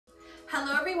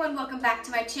Hello everyone, welcome back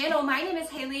to my channel. My name is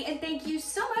Hayley and thank you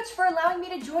so much for allowing me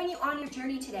to join you on your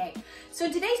journey today. So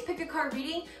in today's pick a card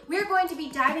reading, we're going to be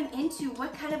diving into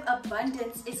what kind of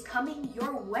abundance is coming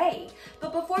your way.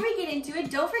 But before we get into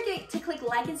it, don't forget to click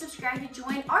like and subscribe to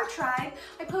join our tribe.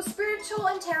 I post spiritual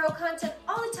and tarot content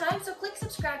all the time, so click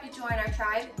subscribe to join our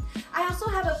tribe. I also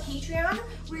have a Patreon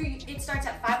where it starts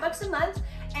at $5 a month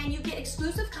and you get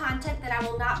exclusive content that I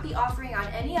will not be offering on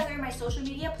any other of my social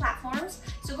media platforms.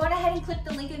 So go ahead and click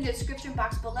the link in the description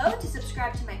box below to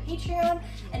subscribe to my Patreon.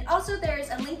 And also there's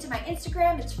a link to my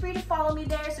Instagram. It's free to follow me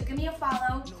there, so give me a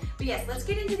follow. But yes, let's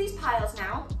get into these piles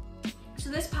now. So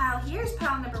this pile here is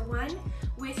pile number 1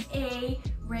 with a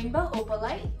rainbow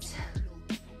opalite.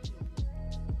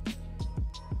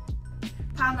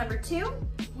 Pile number 2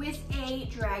 with a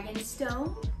dragon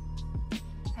stone.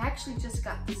 I actually just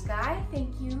got this guy.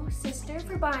 Thank you, sister,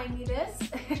 for buying me this.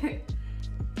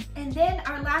 And then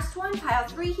our last one, pile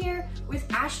 3 here, with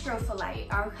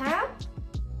astrophyllite, okay?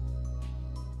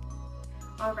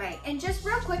 All right, and just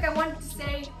real quick, I wanted to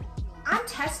say, I'm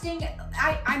testing,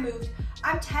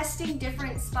 I'm testing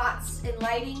different spots and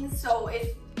lighting, so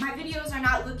if my videos are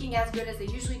not looking as good as they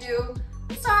usually do,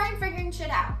 I'm sorry, I'm figuring shit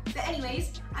out. But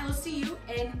anyways, I will see you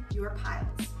in your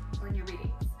piles, or in your readings.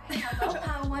 Hello,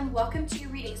 pile 1, welcome to your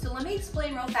reading. So let me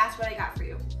explain real fast what I got for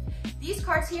you. These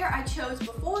cards here I chose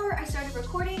before I started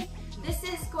recording. This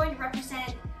is going to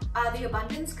represent the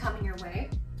abundance coming your way.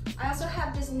 I also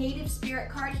have this native spirit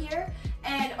card here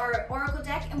and our oracle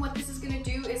deck, and what this is going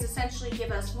to do is essentially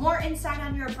give us more insight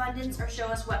on your abundance or show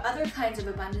us what other kinds of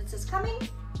abundance is coming.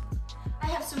 I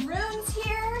have some runes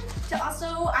here to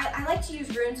also, I like to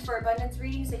use runes for abundance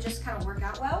readings. They just kind of work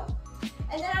out well.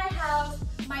 And then I have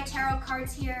my tarot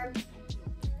cards here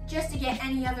just to get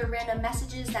any other random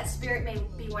messages that spirit may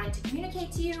be wanting to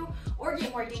communicate to you or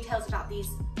get more details about these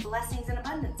blessings and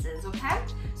abundances, okay?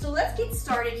 So let's get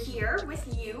started here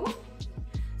with you.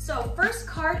 So first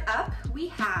card up, we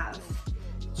have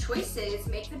choices.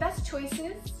 Make the best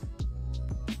choices.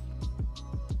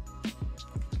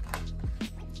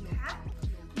 Okay.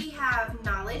 We have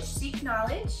knowledge. Seek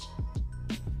knowledge.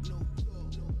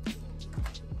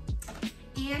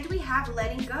 And we have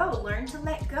letting go. Learn to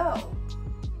let go.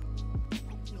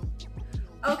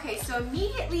 Okay, so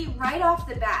immediately right off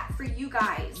the bat for you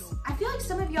guys, I feel like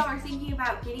some of y'all are thinking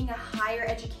about getting a higher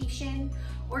education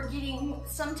or getting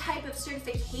some type of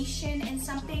certification in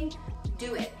something.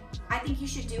 Do it. I think you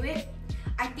should do it.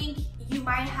 I think you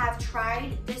might have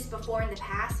tried this before in the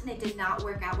past and it did not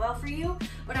work out well for you,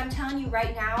 but I'm telling you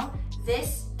right now,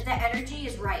 the energy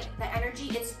is right. The energy,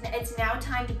 it's now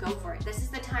time to go for it. This is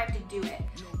the time to do it.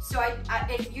 So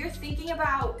if you're thinking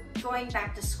about going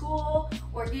back to school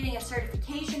or getting a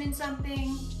certification in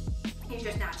something, and you're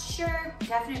just not sure,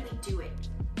 definitely do it.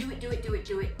 Do it, do it, do it,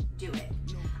 do it, do it.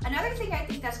 Another thing I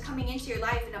think that's coming into your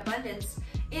life in abundance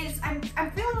is I'm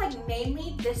feeling like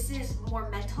mainly this is more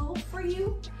mental for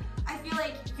you. I feel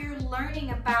like you're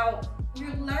learning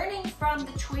from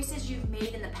the choices you've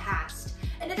made in the past.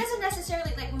 And it doesn't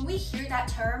necessarily, like when we hear that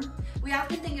term, we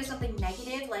often think of something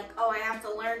negative, like, oh, I have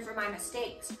to learn from my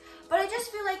mistakes. But I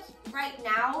just feel like right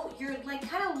now, you're like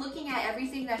kind of looking at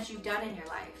everything that you've done in your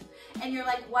life. And you're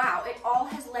like, wow, it all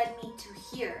has led me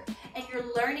to here. And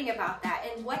you're learning about that.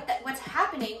 And what's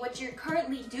happening, what you're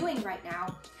currently doing right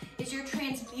now, is you're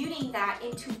transmuting that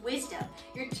into wisdom.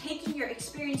 You're taking your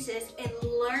experiences and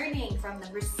learning from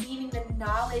them, receiving the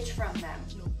knowledge from them.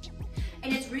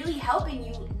 And it's really helping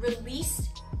you release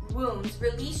wounds,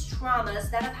 release traumas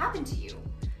that have happened to you.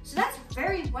 So that's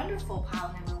very wonderful,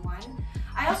 pile number 1.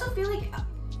 I also feel like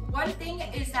one thing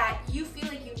is that you feel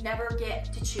like you never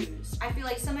get to choose. I feel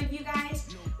like some of you guys,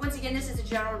 once again, this is a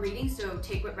general reading, so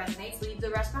take what resonates, leave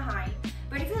the rest behind.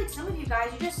 But I feel like some of you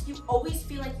guys, you always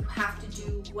feel like you have to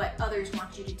do what others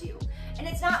want you to do. And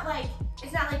it's not like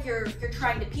you're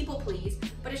trying to people please,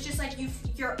 but it's just like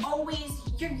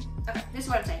okay, this is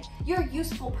what I'm saying. You're a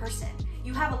useful person.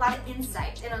 You have a lot of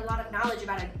insight and a lot of knowledge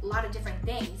about a lot of different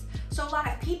things. So a lot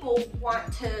of people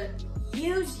want to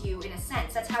use you in a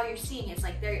sense. That's how you're seeing it. It's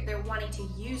like they're wanting to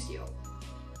use you.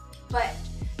 But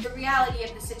the reality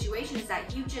of the situation is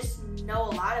that you just know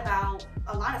a lot about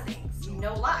a lot of things. You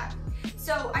know a lot.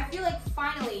 So I feel like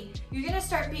finally you're gonna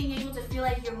start being able to feel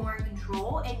like you're more in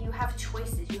control and you have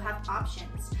choices, you have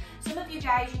options. Some of you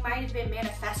guys, you might have been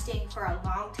manifesting for a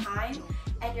long time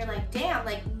and you're like, damn,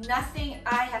 like nothing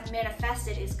I have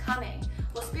manifested is coming.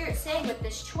 Well, Spirit's saying with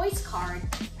this choice card,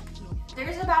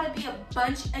 there's about to be a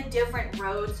bunch of different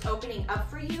roads opening up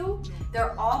for you.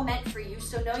 They're all meant for you,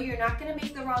 so no, you're not gonna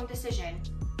make the wrong decision.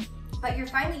 but you're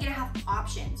finally gonna have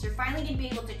options. You're finally gonna be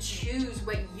able to choose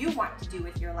what you want to do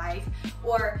with your life,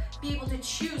 or be able to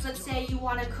choose, let's say you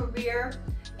want a career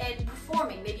in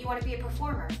performing, maybe you wanna be a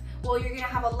performer. Well, you're gonna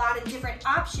have a lot of different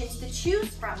options to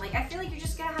choose from. Like, I feel like you're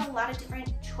just gonna have a lot of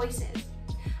different choices.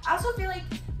 I also feel like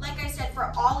I said,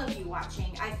 for all of you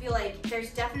watching, I feel like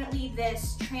there's definitely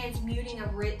this transmuting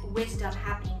of wisdom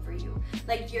happening for you.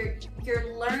 Like,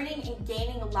 you're learning and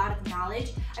gaining a lot of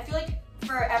knowledge. I feel like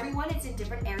for everyone, it's in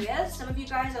different areas. Some of you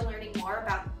guys are learning more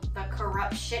about the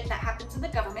corrupt shit that happens in the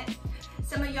government.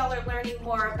 Some of y'all are learning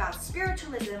more about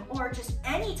spiritualism or just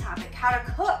any topic, how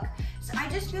to cook. So I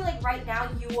just feel like right now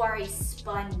you are a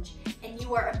sponge and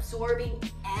you are absorbing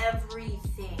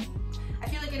everything. I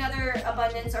feel like another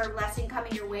abundance or blessing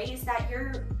coming your way is that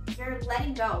you're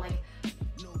letting go. Like,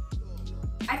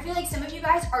 I feel like some of you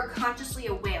guys are consciously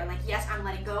aware, like, yes, I'm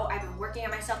letting go. I've been working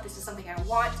on myself. This is something I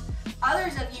want.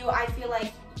 Others of you, I feel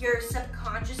like you're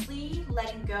subconsciously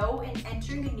letting go and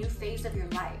entering a new phase of your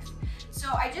life.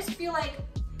 So I just feel like,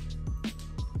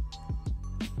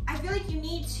 you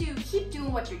need to keep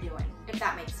doing what you're doing, if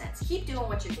that makes sense. Keep doing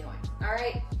what you're doing. All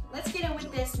right, let's get in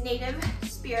with this native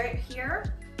spirit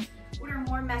here. What are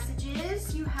more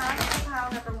messages you have for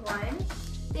pile number 1?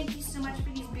 Thank you so much for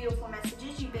these beautiful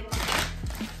messages you've been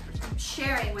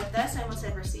sharing with us. I almost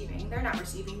said receiving. They're not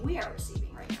receiving, we are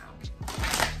receiving right now.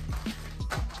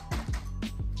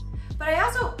 But I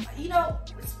also, you know,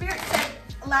 Spirit said,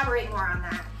 elaborate more on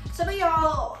that. Some of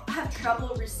y'all have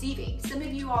trouble receiving. Some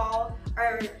of you all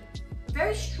are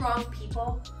very strong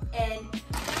people, and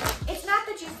it's not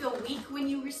that you feel weak when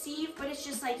you receive, but it's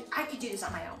just like, I could do this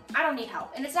on my own. I don't need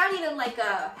help. And it's not even like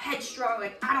a headstrong,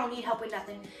 like, I don't need help with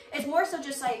nothing. It's more so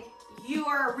just like, you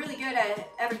are really good at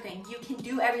everything. You can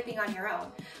do everything on your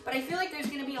own. But I feel like there's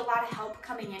gonna be a lot of help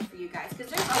coming in for you guys, because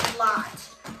there's a lot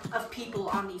of people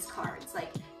on these cards.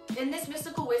 Like, in this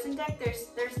mystical wisdom deck, there's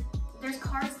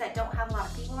cards that don't have a lot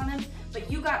of people on them, but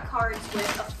you got cards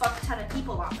with a fuck ton of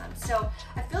people on them. So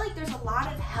I feel like there's a lot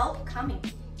of help coming.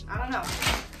 I don't know.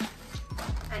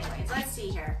 Anyways, let's see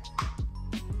here.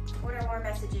 What are more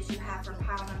messages you have for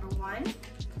pile number 1?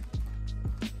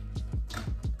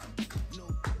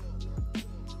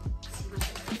 Let's see,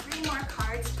 let's do 3 more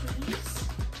cards, please.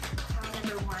 Pile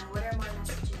number 1, what are more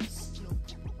messages?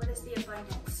 What is the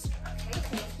abundance? Okay,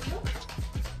 thank you.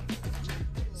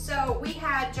 So we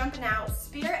had jumping out,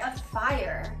 Spirit of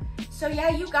Fire. So yeah,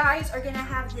 you guys are gonna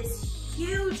have this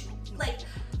huge, like,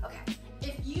 okay,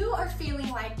 if you are feeling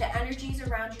like the energies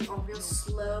around you are real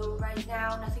slow right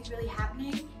now, nothing's really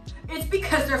happening, it's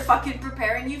because they're fucking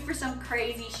preparing you for some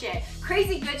crazy shit.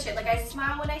 Crazy good shit. Like, I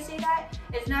smile when I say that.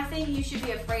 It's nothing you should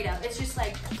be afraid of. It's just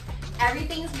like,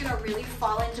 everything's gonna really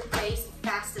fall into place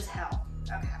fast as hell.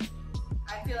 Okay,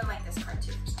 I'm feeling like this card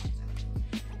too for some reason.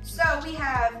 So we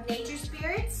have nature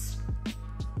spirits.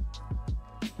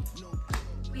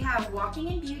 We have walking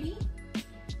in beauty.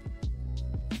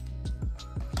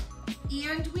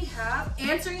 And we have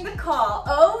answering the call.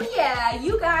 Oh yeah,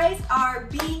 you guys are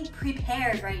being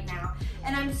prepared right now.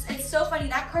 And it's so funny,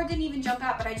 that card didn't even jump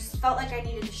out, but I just felt like I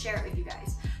needed to share it with you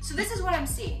guys. So this is what I'm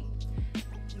seeing.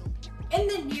 In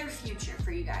the near future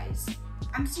for you guys,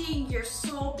 I'm seeing your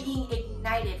soul being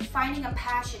ignited, finding a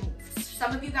passion.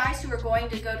 Some of you guys who are going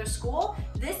to go to school,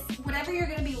 whatever you're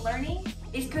gonna be learning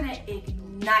is gonna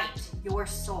ignite your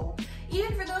soul.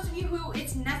 Even for those of you who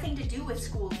it's nothing to do with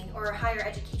schooling or higher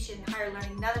education, higher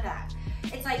learning, none of that.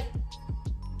 It's like,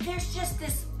 there's just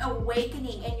this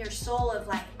awakening in your soul of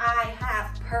like, I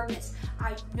have purpose.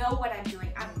 I know what I'm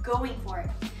doing. I'm going for it.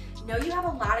 Know you have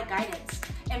a lot of guidance,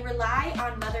 and rely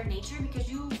on Mother Nature, because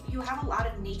you have a lot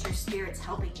of nature spirits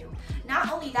helping you.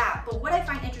 Not only that, but what I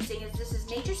find interesting is this is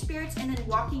nature spirits and then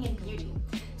walking in beauty.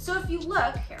 So if you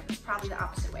look, here, it's probably the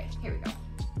opposite way. Here we go.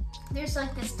 There's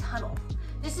like this tunnel.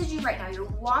 This is you right now. You're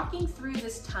walking through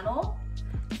this tunnel,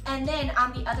 and then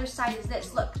on the other side is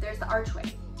this. Look, there's the archway.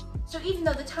 So even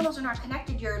though the tunnels are not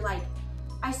connected, you're like,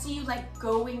 I see you like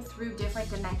going through different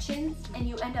dimensions, and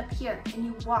you end up here and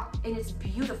you walk, and it's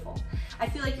beautiful. I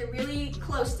feel like you're really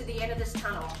close to the end of this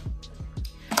tunnel.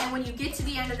 And when you get to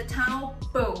the end of the tunnel,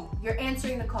 boom, you're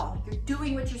answering the call. You're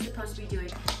doing what you're supposed to be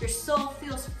doing. Your soul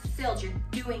feels fulfilled. You're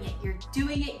doing it. You're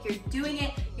doing it. You're doing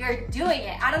it. You're doing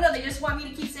it. I don't know. They just want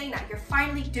me to keep saying that. You're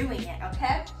finally doing it,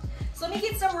 okay? So let me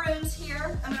get some runes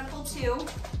here. I'm going to pull 2.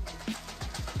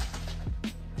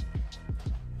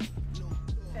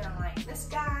 Feeling like this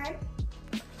guy.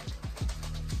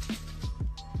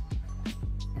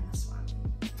 And this one.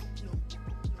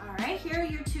 All right, here are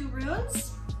your 2 runes.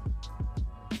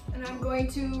 And I'm going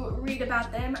to read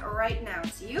about them right now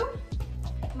to you.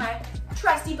 My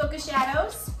trusty Book of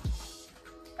Shadows.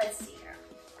 Let's see here.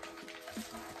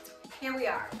 here we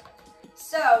are.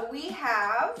 So we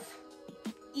have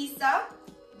Isa,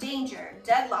 danger,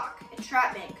 deadlock,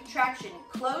 entrapment, contraction,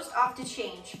 closed off to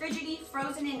change, frigidity,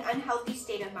 frozen in unhealthy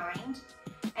state of mind.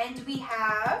 And we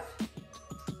have,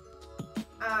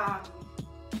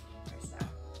 where's that?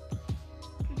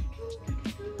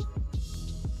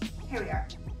 Here we are.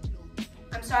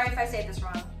 I'm sorry if I say this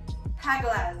wrong.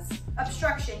 Haglaz,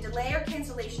 obstruction, delay or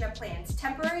cancellation of plans,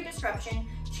 temporary disruption,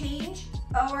 change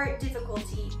or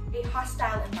difficulty, a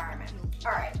hostile environment.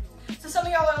 All right, so some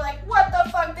of y'all are like, what the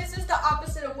fuck? This is the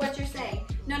opposite of what you're saying.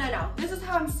 No, no, no, this is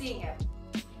how I'm seeing it.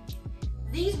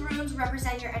 These runes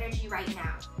represent your energy right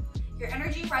now. Your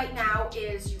energy right now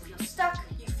is you feel stuck,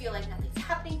 you feel like nothing's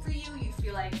happening for you, you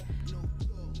feel like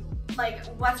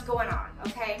what's going on,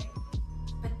 okay?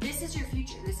 But this is your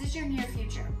future, this is your near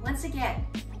future. Once again,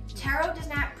 tarot does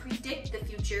not predict the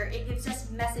future, it gives us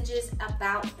messages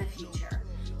about the future.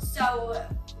 So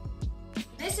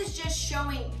this is just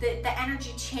showing the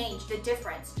energy change, the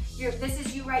difference. This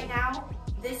is you right now,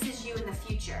 this is you in the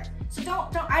future. So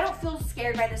I don't feel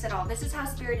scared by this at all. This is how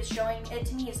Spirit is showing it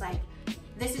to me, is like,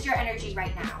 this is your energy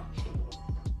right now.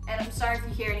 And I'm sorry if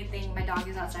you hear anything, my dog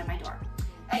is outside my door.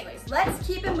 Anyways, let's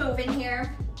keep it moving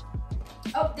here.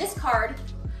 Oh, this card,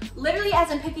 literally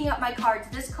as I'm picking up my cards,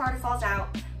 this card falls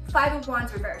out. Five of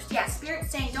Wands reversed. Yeah,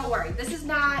 Spirit's saying, don't worry. This is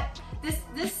not,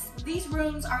 these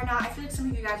runes are not, I feel like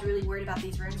some of you guys are really worried about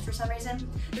these runes for some reason.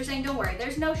 They're saying, don't worry.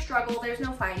 There's no struggle. There's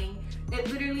no fighting. It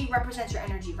literally represents your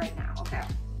energy right now, okay?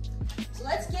 So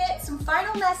let's get some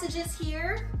final messages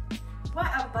here. What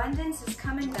abundance is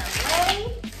coming their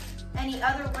way? Any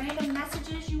other random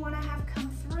messages you want to have come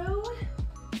through?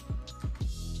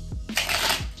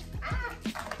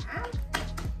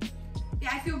 Yeah,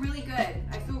 I feel really good.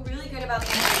 I feel really good about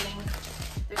this reading.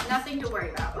 There's nothing to worry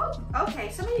about. Oh, okay.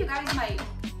 Some of you guys might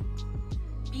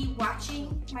be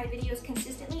watching my videos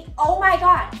consistently. Oh my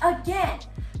God, again,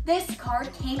 this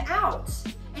card came out.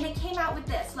 And it came out with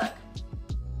this, look.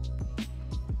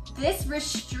 This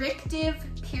restrictive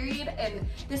period and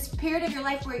this period of your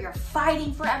life where you're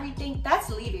fighting for everything, that's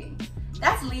leaving.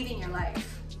 That's leaving your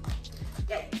life.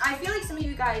 Yeah, I feel like some of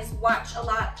you guys watch a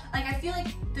lot. Like, I feel like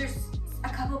there's a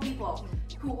couple people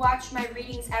who watch my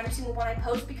readings, every single one I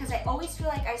post, because I always feel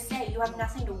like I say you have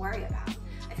nothing to worry about.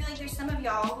 I feel like there's some of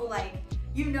y'all who, like,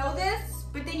 you know this,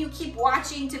 but then you keep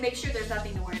watching to make sure there's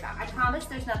nothing to worry about. I promise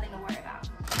there's nothing to worry about.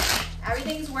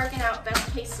 Everything's working out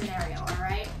best case scenario, all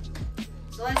right?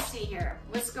 So let's see here.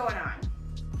 What's going on?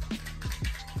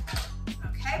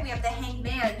 Okay, we have the Hanged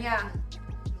Man. Yeah,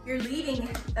 you're leaving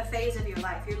a phase of your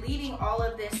life. You're leaving all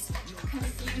of this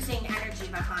confusing energy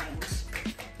behind.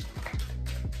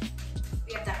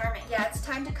 We have the Hermit. Yeah, it's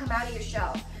time to come out of your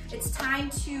shell. It's time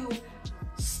to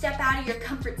step out of your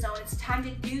comfort zone. It's time to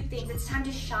do things. It's time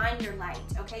to shine your light,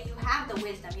 okay? You have the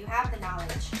wisdom. You have the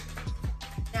knowledge.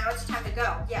 Now it's time to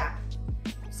go. Yeah.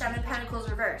 Seven of Pentacles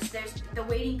reversed. The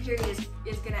waiting period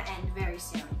is gonna end very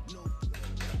soon.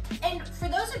 And for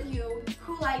those of you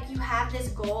who, like, you have this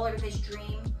goal or this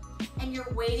dream and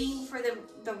you're waiting for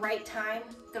the right time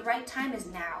is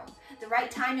now. The right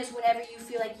time is whenever you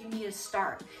feel like you need to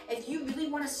start. If you really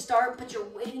want to start but you're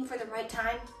waiting for the right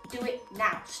time, do it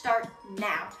now. Start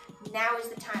now. Now is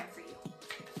the time for you.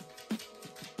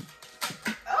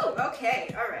 Oh,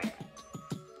 okay, all right.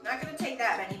 Not gonna take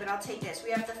that many, but I'll take this. We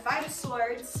have the Five of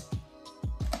Swords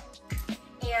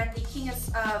and the King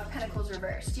of Pentacles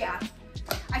reversed. Yeah,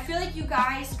 I feel like you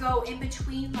guys go in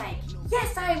between, like,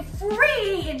 yes, I'm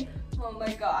free, and oh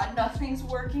my God, nothing's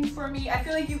working for me. I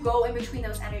feel like you go in between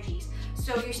those energies.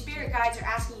 So your spirit guides are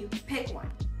asking you, pick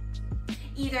one.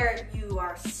 Either you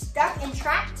are stuck and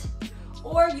trapped,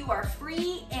 or you are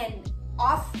free and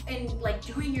off and, like,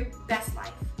 doing your best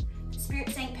life.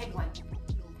 Spirit's saying pick one.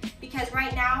 Because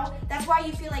right now, that's why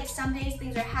you feel like some days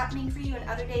things are happening for you and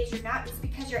other days you're not. It's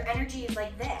because your energy is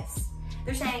like this.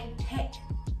 They're saying pick.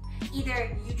 Either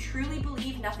you truly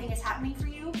believe nothing is happening for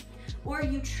you, or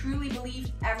you truly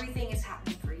believe everything is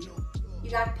happening for you. You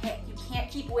gotta pick. You can't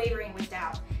keep wavering with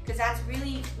doubt, because that's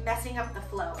really messing up the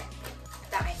flow, if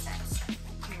that makes sense.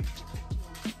 Okay.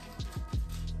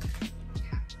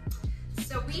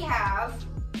 So we have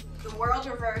the World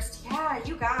reversed. Yeah,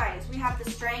 you guys, we have the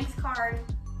Strength card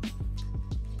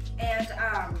and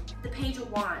the Page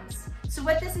of Wands. So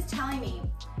what this is telling me,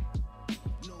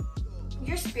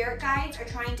 your spirit guides are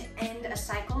trying to end a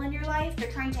cycle in your life.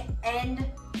 They're trying to end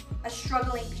a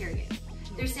struggling period.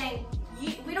 They're saying,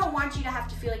 we don't want you to have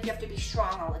to feel like you have to be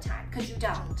strong all the time, because you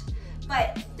don't.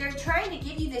 But they're trying to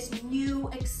give you this new,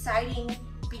 exciting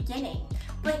beginning.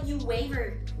 But you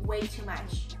waver way too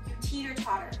much. You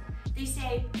teeter-totter. They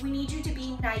say, we need you to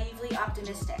be naively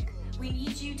optimistic. We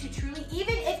need you to truly,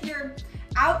 even if your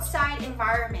outside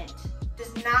environment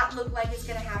does not look like it's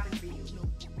gonna happen for you,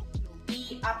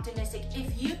 be optimistic.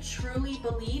 If you truly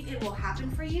believe it will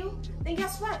happen for you, then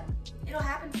guess what? It'll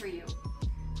happen for you.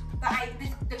 But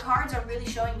the cards are really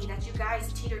showing me that you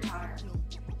guys teeter-totter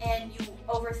and you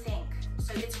overthink.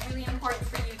 So it's really important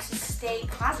for you to stay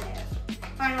positive.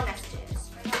 Final messages.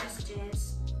 Final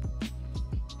messages.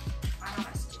 Final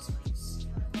messages, please.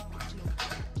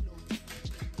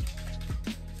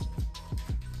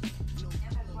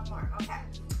 Yep, there's one more. Okay.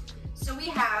 So we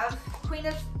have Queen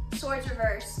of Swords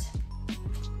reversed,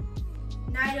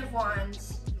 Knight of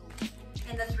Wands,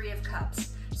 and the Three of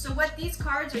Cups. So what these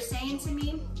cards are saying to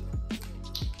me,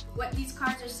 what these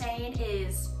cards are saying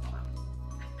is, hold on,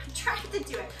 I'm trying to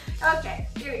do it. Okay,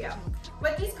 here we go.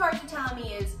 What these cards are telling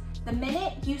me is, the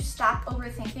minute you stop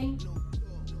overthinking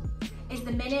is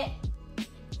the minute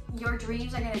your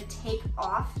dreams are gonna take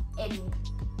off and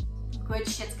good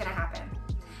shit's gonna happen.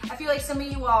 I feel like some of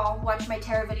you all watched my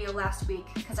tarot video last week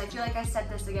because I feel like I said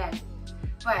this again,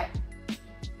 but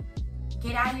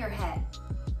get out of your head,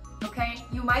 okay?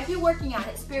 You might be working on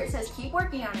it. Spirit says keep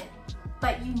working on it,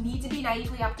 but you need to be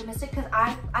naively optimistic because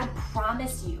I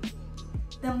promise you,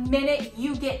 the minute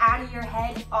you get out of your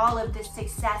head, all of this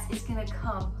success is gonna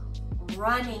come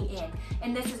running in.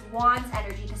 And this is Wands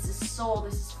energy, this is soul,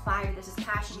 this is fire, this is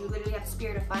passion. You literally have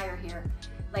spirit of fire here.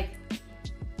 Like,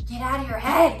 get out of your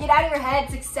head, get out of your head.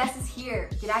 Success is here.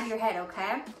 Get out of your head,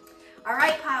 okay? All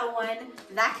right, pile one,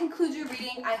 that concludes your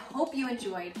reading. I hope you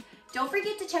enjoyed. Don't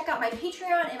forget to check out my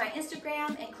Patreon and my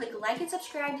Instagram and click like and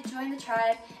subscribe to join the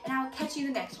tribe, and I will catch you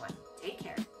in the next one. Take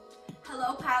care.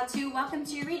 Hello, pile two, welcome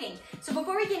to your reading. So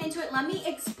before we get into it, let me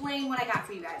explain what I got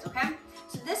for you guys, okay?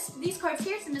 So these cards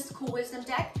here, it's the Mystical Wisdom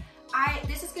deck.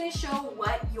 This is gonna show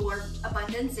what your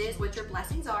abundance is, what your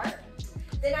blessings are.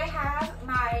 Then I have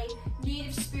my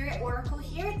Native Spirit Oracle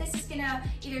here. This is gonna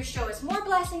either show us more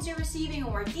blessings you're receiving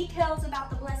or more details about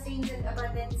the blessings and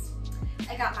abundance.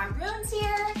 I got my runes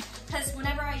here, because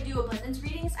whenever I do abundance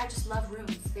readings, I just love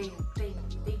runes. They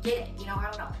get it, you know,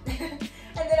 I don't know.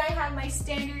 And then I have my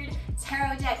standard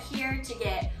tarot deck here to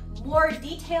get more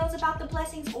details about the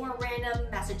blessings or random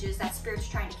messages that Spirit's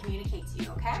trying to communicate to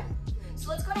you, okay? So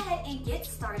let's go ahead and get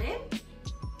started.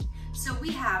 So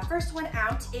we have, first one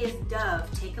out is Dove,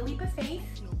 Take a Leap of Faith.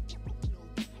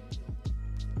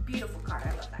 Beautiful card,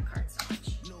 I love that card so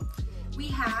much. We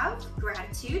have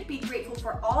Gratitude, Be Grateful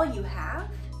for All You Have.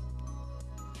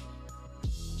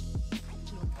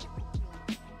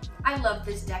 I love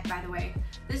this deck, by the way.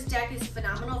 This deck is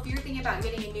phenomenal. If you're thinking about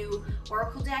getting a new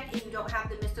Oracle deck and you don't have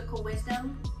the Mystical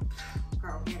Wisdom,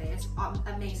 girl, get it, it's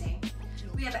amazing.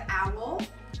 We have Owl,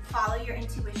 Follow Your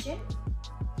Intuition.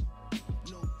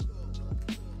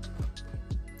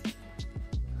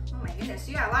 Oh my goodness,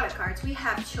 you got a lot of cards. We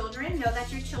have Children, Know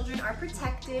That Your Children Are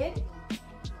Protected.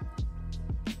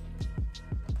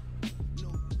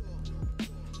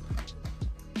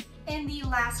 And the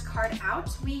last card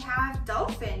out, we have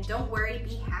Dolphin, Don't Worry,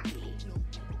 Be Happy.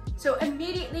 So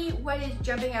immediately what is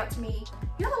jumping out to me,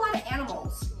 you have a lot of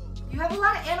animals. You have a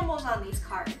lot of animals on these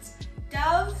cards.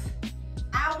 Dove,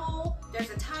 owl, there's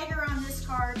a tiger on this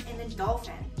card, and then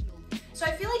dolphin. So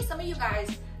I feel like some of you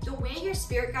guys, the way your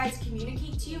spirit guides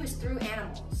communicate to you is through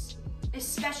animals,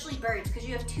 especially birds, because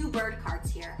you have two bird cards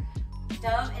here,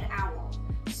 dove and owl.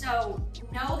 So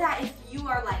know that if you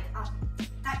are like,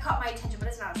 that caught my attention, but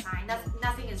it's not a sign.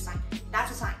 Nothing is a sign. That's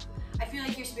a sign. I feel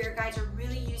like your spirit guides are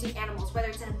really using animals, whether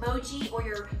it's an emoji or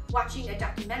you're watching a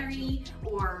documentary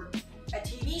or a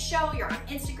TV show, you're on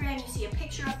Instagram, you see a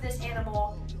picture of this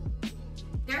animal.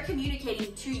 They're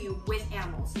communicating to you with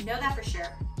animals. You know that for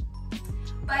sure.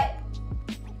 But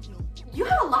you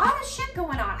have a lot of shit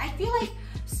going on. I feel like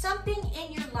something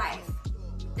in your life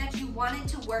that you wanted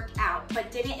to work out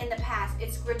but didn't in the past,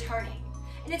 it's returning.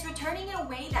 And it's returning in a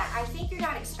way that I think you're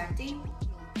not expecting.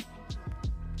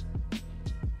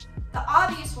 The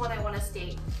obvious one I want to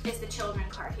state is the Children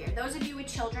card here. Those of you with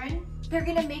children, they're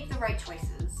gonna make the right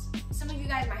choices. Some of you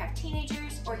guys might have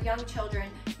teenagers or young children.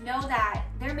 Know that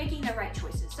they're making the right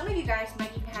choices. Some of you guys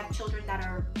might even have children that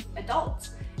are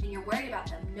adults and you're worried about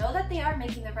them. Know that they are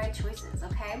making the right choices,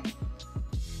 okay?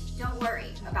 Don't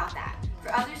worry about that.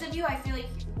 For others of you, I feel like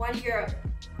one of your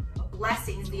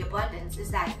blessings, the abundance, is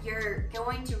that you're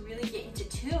going to really get into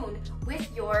tune with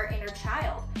your inner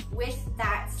child, with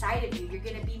that side of you. You're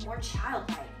gonna be more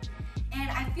childlike. And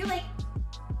I feel like,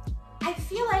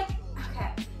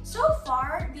 okay, so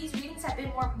far, these readings have been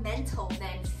more mental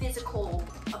than physical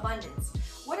abundance.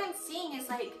 What I'm seeing is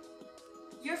like,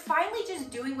 you're finally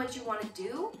just doing what you want to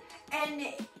do, and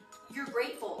you're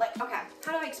grateful. Like, okay,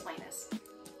 how do I explain this?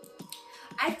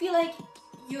 I feel like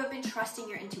you have been trusting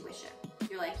your intuition.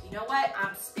 You're like, you know what,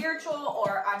 I'm spiritual,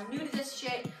 or I'm new to this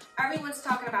shit. Everyone's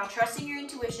talking about trusting your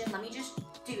intuition. Let me just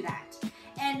do that.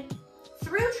 And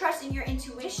through trusting your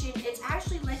intuition, it's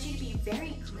actually led you to be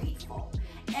very grateful.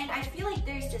 And I feel like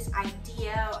there's this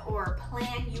idea or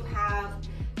plan you have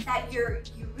that you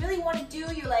really want to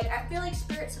do. You're like, I feel like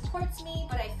spirit supports me,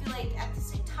 but I feel like at the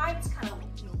same time, it's kind of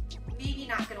maybe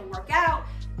not going to work out.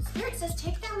 Spirit says,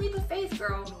 take that leap of faith,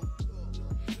 girl.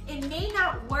 It may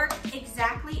not work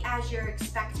exactly as you're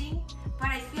expecting, but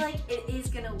I feel like it is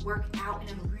gonna work out in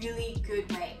a really good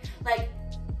way. Like,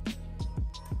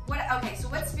 okay, so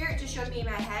what Spirit just showed me in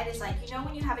my head is like, you know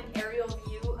when you have an aerial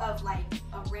view of like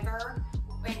a river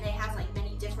and it has like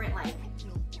many different like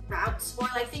routes, or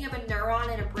like think of a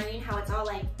neuron in a brain, how it's all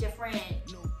like different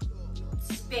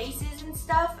spaces and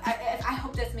stuff. I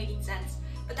hope that's making sense,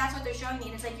 but that's what they're showing me.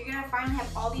 And it's like, you're gonna finally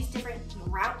have all these different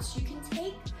routes you can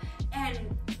take.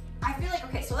 And I feel like,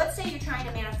 okay, so let's say you're trying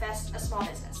to manifest a small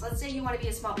business. Let's say you want to be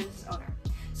a small business owner.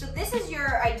 So this is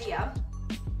your idea,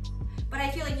 but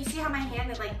I feel like, you see how my hand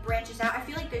that like branches out? I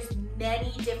feel like there's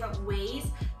many different ways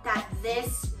that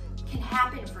this can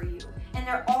happen for you. And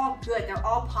they're all good, they're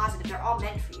all positive, they're all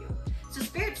meant for you. So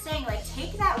Spirit's saying like,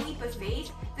 take that leap of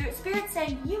faith. Spirit's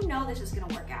saying, you know this is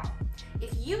gonna work out.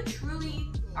 If you truly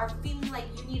are feeling like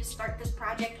you need to start this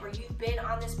project, or you've been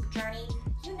on this journey,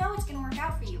 you know it's gonna work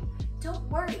out for you. Don't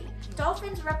worry.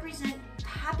 Dolphins represent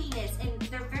happiness, and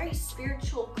they're very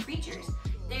spiritual creatures.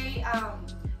 They,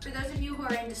 for those of you who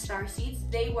are into starseeds,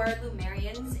 they were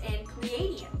Lemurians and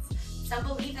Pleiadians. Some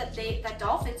believe that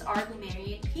dolphins are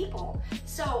Lemurian people.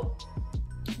 So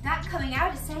that coming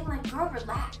out is saying like, girl,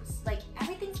 relax. Like,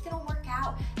 everything's gonna work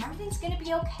out. Everything's gonna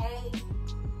be okay.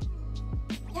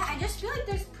 Yeah, I just feel like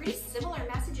there's pretty similar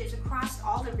messages across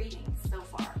all the readings so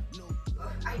far.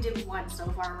 I did one so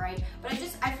far, right? But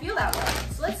I feel that way.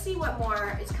 So let's see what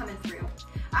more is coming through.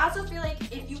 I also feel like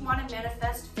if you want to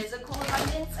manifest physical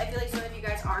abundance, I feel like some of you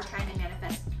guys are trying to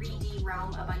manifest 3D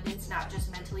realm abundance, not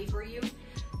just mentally for you.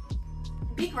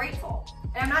 Be grateful.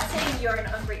 And I'm not saying you're an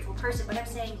ungrateful person, but I'm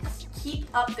saying keep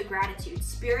up the gratitude.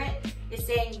 Spirit is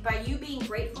saying by you being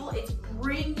grateful, it's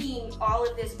bringing all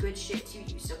of this good shit to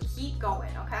you. So keep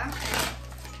going, okay?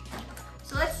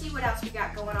 So let's see what else we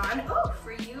got going on. Oh,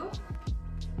 for you.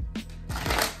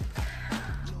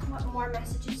 What more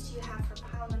messages do you have for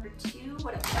pile number 2?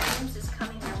 What abundance is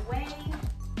coming your way?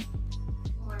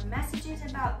 More messages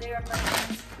about their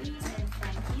abundance, please, and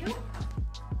thank you.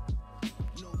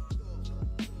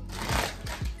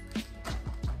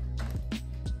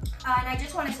 And I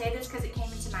just want to say this because it came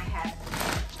into my head.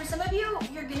 For some of you,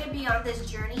 you're going to be on this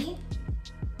journey.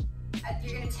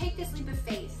 You're going to take this leap of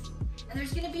faith. And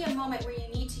there's going to be a moment where you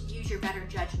need to use your better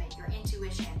judgment, your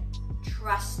intuition.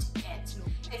 Trust it.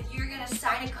 If you're going to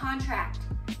sign a contract,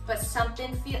 but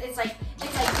something it's like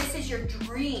this is your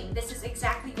dream. This is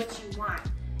exactly what you want.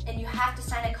 And you have to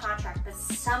sign a contract, but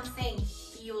something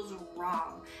feels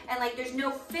wrong. And like there's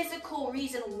no physical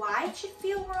reason why it should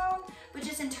feel wrong, but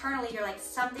just internally you're like,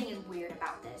 something is weird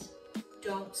about this.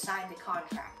 Don't sign the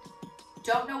contract.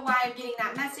 Don't know why I'm getting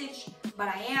that message, but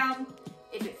I am.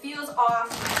 If it feels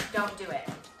off, don't do it.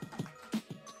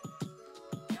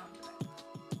 Don't do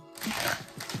it.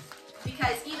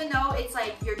 Because even though it's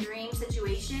like your dream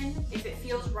situation, if it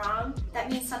feels wrong, that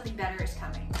means something better is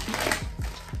coming.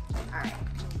 All right,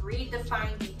 read the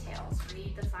fine details.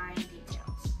 Read the fine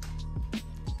details.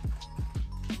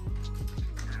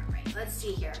 All right, let's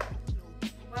see here.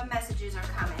 What messages are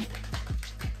coming?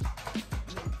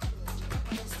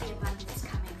 What is the abundance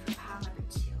coming for pile number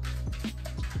 2?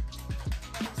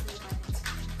 What is the abundance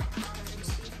coming for pile number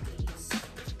 2, please?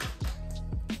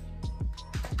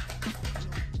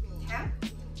 Okay.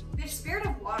 We have Spirit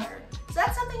of Water. So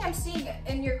that's something I'm seeing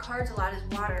in your cards a lot, is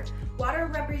water. Water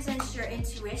represents your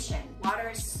intuition. Water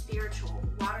is spiritual.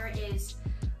 Water is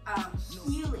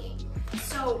healing.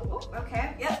 So, oh,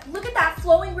 okay, yep, look at that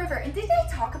flowing river. And didn't I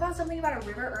talk about something about a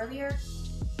river earlier?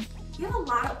 You have a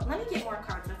lot of, let me get more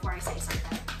cards before I say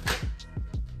something.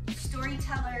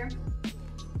 Storyteller.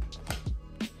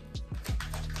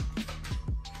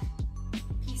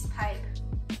 Peace pipe.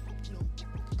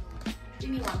 Give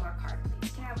me one more card,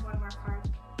 please. Can I have one more card?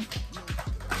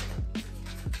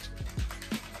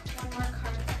 One more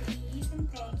card, please,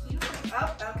 and thank you.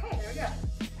 Oh, okay, there we go.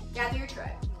 Gather your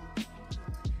tribe.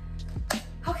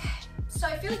 Okay, so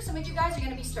I feel like some of you guys are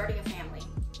going to be starting a family.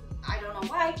 I don't know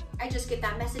why. I just get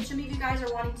that message. Some of you guys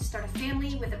are wanting to start a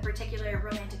family with a particular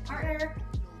romantic partner.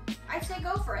 I'd say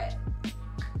go for it.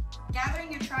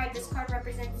 Gathering your tribe, this card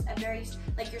represents a very,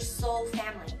 like your soul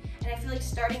family. And I feel like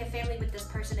starting a family with this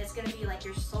person is gonna be like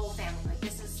your soul family. Like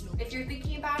this is, if you're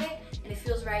thinking about it and it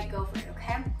feels right, go for it,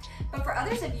 okay? But for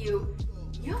others of you,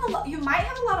 you might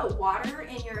have a lot of water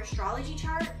in your astrology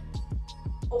chart,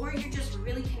 or you're just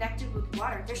really connected with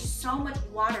water. There's so much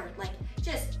water, like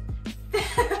just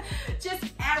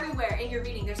everywhere in your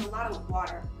reading. There's a lot of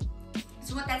water.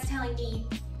 So what that's telling me,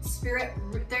 Spirit,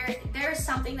 there's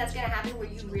something that's gonna happen where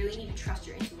you really need to trust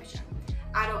your intuition.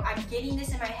 I'm getting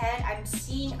this in my head. I'm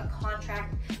seeing a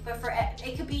contract, but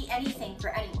it could be anything for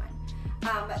anyone.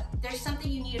 There's something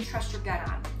you need to trust your gut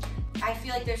on. I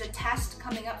feel like there's a test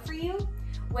coming up for you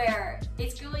where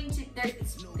it's going to,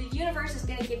 the universe is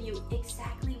gonna give you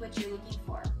exactly what you're looking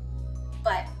for,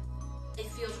 but it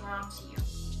feels wrong to you.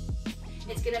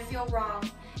 It's gonna feel wrong,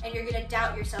 and you're gonna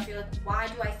doubt yourself. You're like, why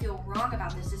do I feel wrong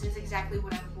about this? This is exactly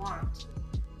what I want.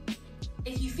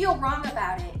 If you feel wrong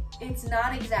about it, it's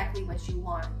not exactly what you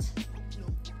want.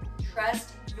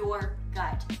 Trust your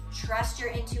gut. Trust your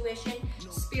intuition.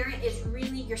 Spirit is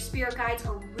really, your spirit guides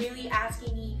are really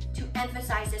asking me to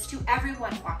emphasize this to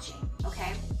everyone watching,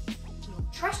 okay?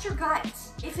 Trust your gut.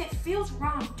 If it feels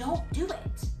wrong, don't do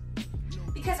it.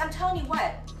 Because I'm telling you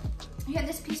what, you have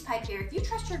this peace pipe here. If you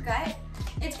trust your gut,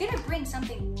 it's gonna bring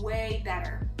something way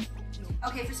better.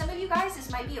 Okay, for some of you guys,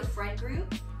 this might be a friend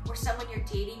group or someone you're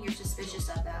dating, you're suspicious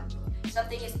of them.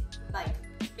 Something is like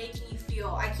making you feel,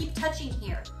 I keep touching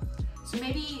here. So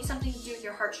maybe something to do with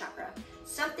your heart chakra.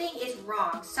 Something is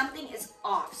wrong, something is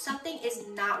off, something is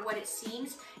not what it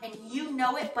seems, and you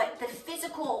know it, but the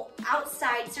physical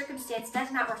outside circumstance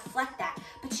does not reflect that.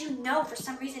 But you know for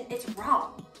some reason it's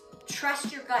wrong.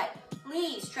 Trust your gut.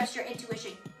 Please trust your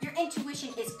intuition. Your intuition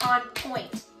is on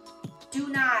point. Do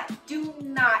not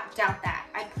doubt that.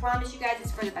 I promise you guys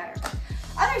it's for the better.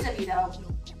 Others of you though,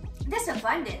 this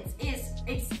abundance is,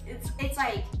 it's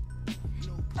like,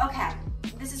 okay,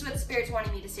 this is what Spirit's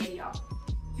wanting me to say to y'all.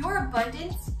 Your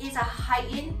abundance is a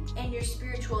heighten in your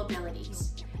spiritual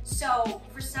abilities. So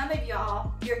for some of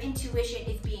y'all, your intuition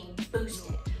is being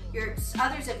boosted.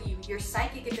 Others of you, your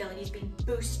psychic ability is being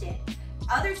boosted.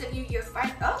 Others of you,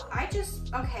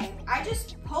 I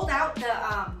just pulled out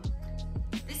the,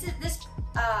 this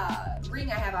ring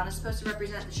I have on is supposed to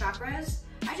represent the chakras.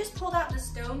 I just pulled out the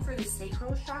stone for the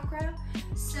sacral chakra.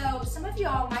 So some of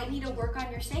y'all might need to work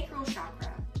on your sacral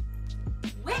chakra,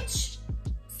 which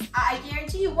I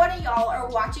guarantee you one of y'all are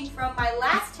watching from my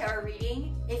last tarot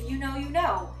reading. If you know, you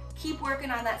know. Keep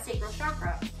working on that sacral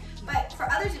chakra. But for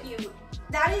others of you,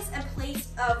 that is a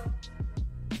place of,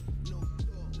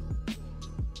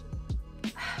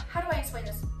 how do I explain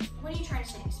this? What are you trying to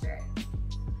say to me, Spirit?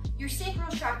 Your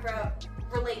sacral chakra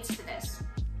relates to this.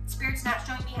 Spirit's not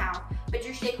showing me how, but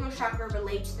your sacral chakra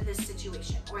relates to this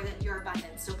situation or your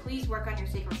abundance. So please work on your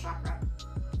sacral chakra.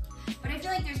 But I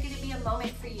feel like there's going to be a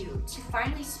moment for you to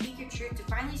finally speak your truth, to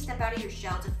finally step out of your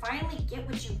shell, to finally get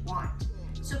what you want.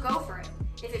 So go for it.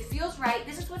 If it feels right,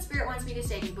 this is what Spirit wants me to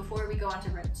say to you before we go on to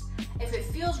roots. If it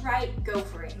feels right, go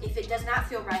for it. If it does not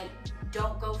feel right,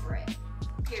 don't go for it.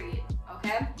 Period.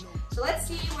 Okay? So let's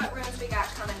see what runes we got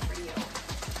coming for you.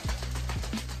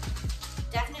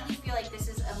 Definitely feel like this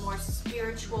is a more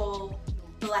spiritual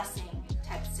blessing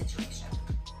type of situation.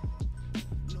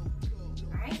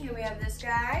 All right, here we have this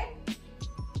guy.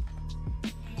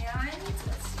 And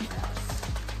let's see what else.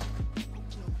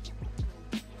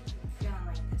 Feeling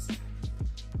like this guy.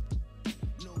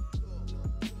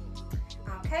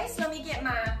 Okay, so let me get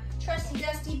my trusty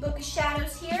dusty book of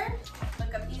shadows here.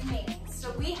 Look up these meanings.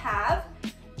 So we have,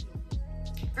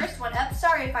 first one up,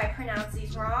 sorry if I pronounce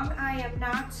these wrong. I am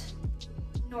not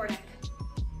Nordic.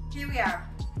 Here we are.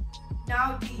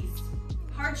 Now these.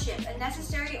 Hardship, a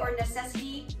necessary or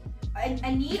necessity,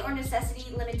 a need or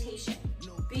necessity limitation.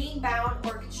 Being bound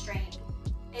or constrained.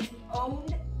 An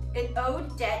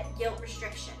owed debt, guilt,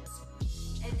 restrictions.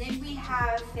 And then we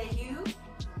have Fehu,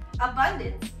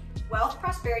 abundance, wealth,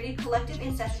 prosperity, collective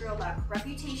ancestral luck.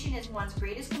 Reputation is one's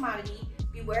greatest commodity.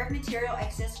 Beware of material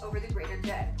excess over the greater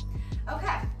good.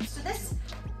 Okay, so this,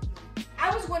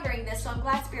 I was wondering this, so I'm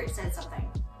glad Spirit said something.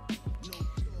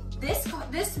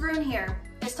 This rune here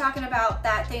is talking about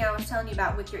that thing I was telling you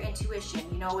about with your intuition.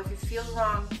 You know, if it feels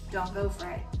wrong, don't go for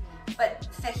it. But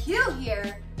Fehu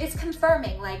here is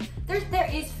confirming, like, there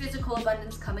is physical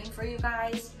abundance coming for you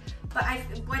guys. But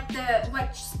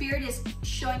what Spirit is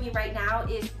showing me right now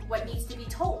is what needs to be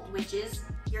told, which is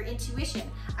your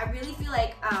intuition. I really feel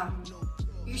like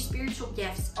your spiritual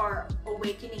gifts are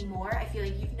awakening more. I feel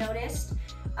like you've noticed.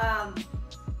 But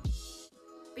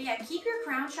yeah, keep your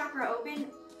crown chakra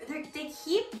open. They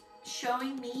keep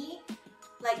showing me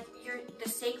like the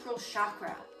sacral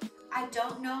chakra. I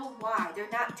don't know why. They're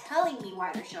not telling me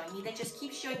why they're showing me. They just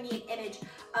keep showing me an image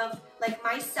of like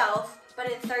myself,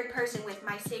 but in third person with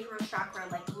my sacral chakra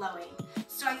like glowing.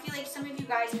 So I feel like some of you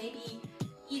guys may be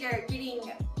either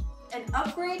getting an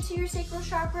upgrade to your sacral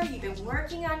chakra, you've been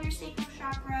working on your sacral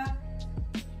chakra.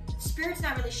 Spirit's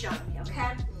not really showing me,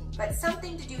 okay? But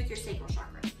something to do with your sacral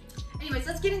chakra. Anyways,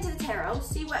 let's get into the tarot,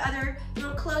 see what other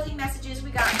little closing messages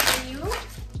we got for you.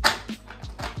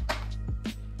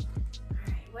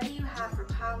 What do you have for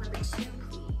pile number 2,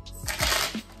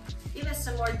 please? Give us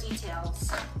some more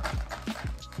details.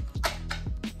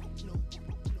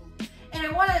 And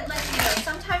I want to let you know,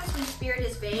 sometimes when Spirit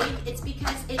is vague, it's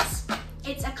because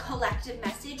it's a collective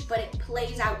message, but it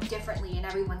plays out differently in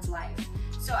everyone's life.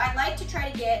 So I like to try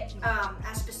to get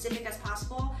as specific as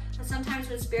possible, but sometimes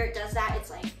when Spirit does that, it's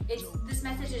like, this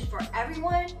message is for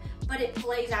everyone, but it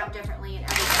plays out differently in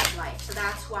everyone's life. So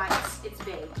that's why it's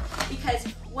vague. Because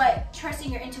what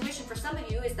trusting your intuition for some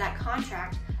of you is that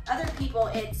contract. Other people,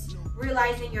 it's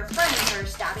realizing your friends are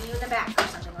stabbing you in the back or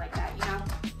something like that, you know?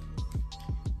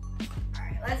 All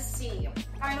right, let's see.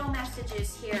 Final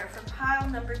messages here for pile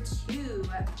number 2.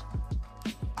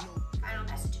 Final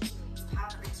messages, please. Pile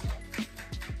number 2.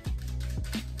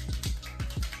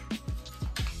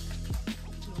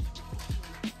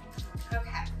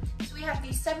 Okay, so we have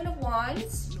the 7 of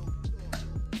Wands.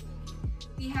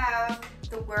 We have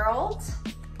the World.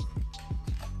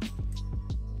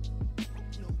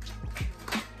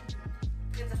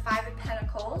 We have the 5 of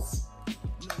Pentacles.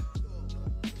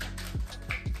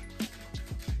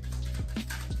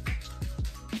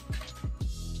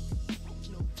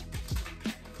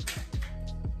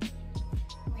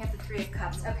 We have the 3 of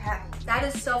Cups. Okay, that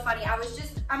is so funny. I'm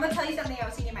gonna tell you something I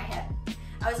was thinking in my head.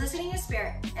 I was listening to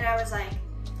Spirit and I was like,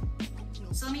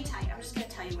 so let me tell you, I'm just gonna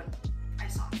tell you what I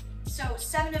saw. So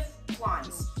 7 of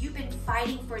Wands, you've been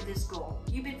fighting for this goal.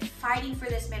 You've been fighting for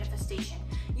this manifestation.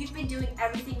 You've been doing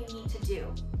everything you need to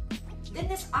do. Then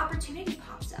this opportunity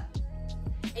pops up.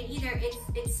 And either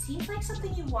it seems like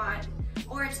something you want,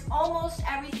 or it's almost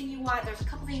everything you want. There's a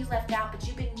couple things left out, but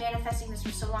you've been manifesting this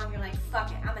for so long, you're like,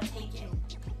 fuck it, I'm gonna take it.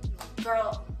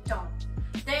 Girl, don't.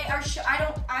 They are,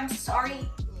 I'm sorry,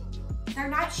 they're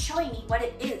not showing me what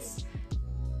it is.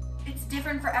 It's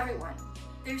different for everyone.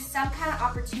 There's some kind of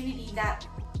opportunity that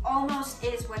almost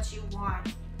is what you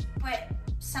want, but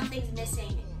something's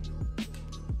missing.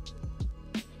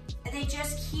 They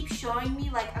just keep showing me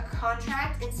like a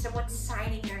contract and someone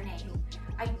signing their name.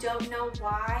 I don't know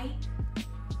why,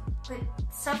 but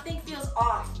something feels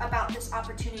off about this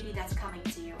opportunity that's coming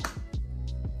to you.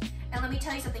 And let me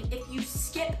tell you something, if you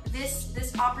skip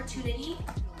this opportunity,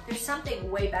 there's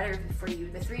something way better for you.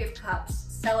 The 3 of Cups,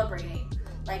 celebrating.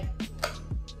 Like,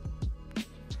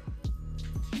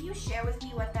 can you share with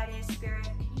me what that is, Spirit?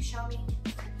 Can you show me?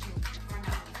 Or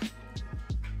no?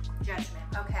 Judgment,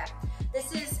 okay.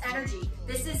 This is energy.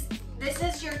 This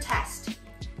is your test.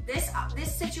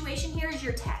 This situation here is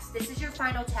your test. This is your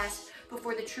final test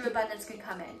before the true abundance can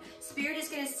come in. Spirit is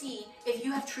gonna see if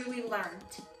you have truly learned.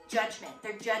 Judgment,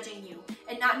 they're judging you.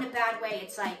 And not in a bad way,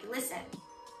 it's like, listen,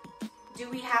 do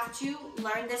we have to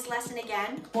learn this lesson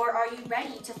again? Or are you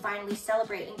ready to finally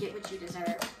celebrate and get what you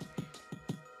deserve?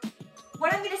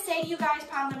 What I'm gonna say to you guys,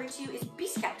 pile number 2, is be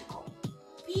skeptical.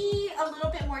 Be a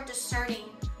little bit more discerning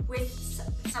with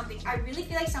something. I really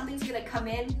feel like something's gonna come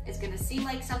in. It's gonna seem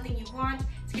like something you want.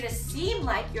 It's gonna seem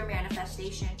like your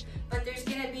manifestation, but there's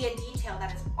gonna be a detail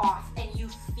that is off and you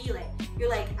feel it. You're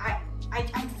like, I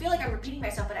feel like I'm repeating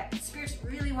myself, but Spirit's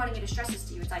really wanting me to stress this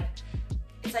to you. It's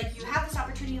like you have this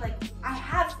opportunity, like, I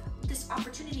have this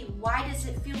opportunity. Why does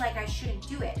it feel like I shouldn't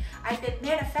do it? I've been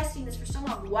manifesting this for so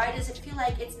long. Why does it feel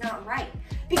like it's not right?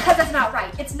 Because it's not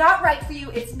right. It's not right for you.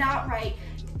 It's not right.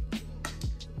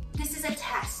 This is a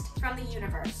test from the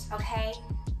universe, okay?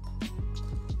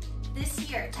 This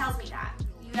here tells me that.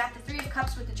 You got the 3 of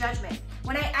Cups with the Judgment.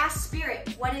 When I asked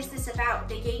Spirit, what is this about?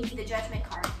 They gave me the Judgment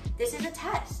card. This is a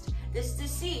test. This is to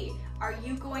see, are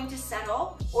you going to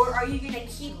settle, or are you gonna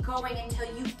keep going until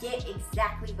you get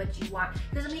exactly what you want?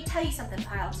 Because let me tell you something,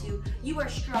 pile 2. You are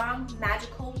strong,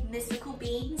 magical, mystical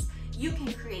beings. You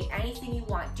can create anything you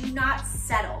want. Do not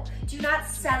settle. Do not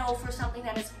settle for something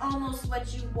that is almost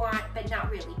what you want, but not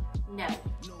really. No.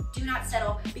 Do not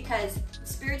settle, because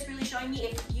Spirit's really showing me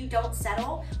if you don't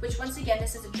settle, which once again,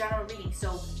 this is a general reading,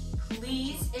 so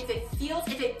please, if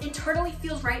it internally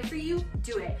feels right for you,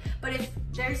 do it. But if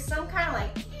there's some kind of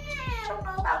like, I don't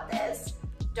know about this,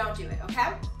 don't do it,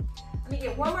 okay? Let me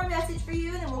get one more message for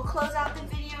you, then we'll close out the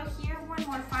video here. One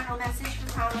more final message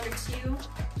for pile number 2.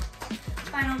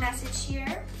 Final message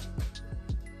here.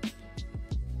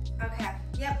 Okay,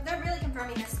 yep, they're really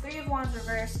confirming this. 3 of Wands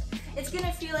reversed. It's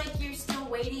gonna feel like you're still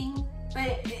waiting,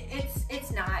 but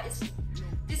it's not.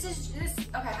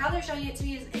 Okay, how they're showing it to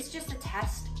me is it's just a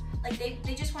test. Like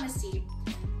they just want to see.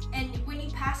 And when you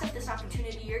pass up this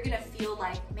opportunity, you're gonna feel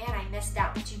like, man, I missed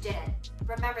out, but you didn't.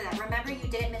 Remember that. Remember you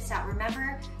didn't miss out.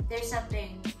 Remember there's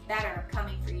something better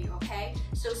coming for you, okay?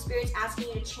 So Spirit's asking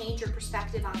you to change your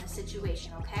perspective on the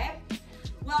situation, okay?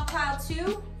 Well, pile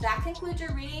 2, that concludes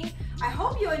your reading. I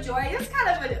hope you enjoyed it. It was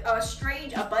kind of a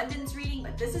strange abundance reading,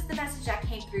 but this is the message that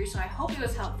came through, so I hope it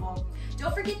was helpful.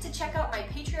 Don't forget to check out my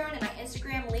Patreon and my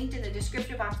Instagram linked in the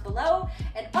description box below.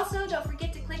 And also, don't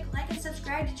forget to click like and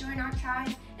subscribe to join our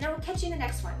tribe. And I will catch you in the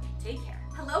next one. Take care.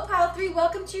 Hello, pile 3.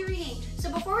 Welcome to your reading.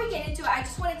 So before we get into it, I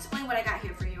just want to explain what I got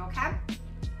here for you, okay?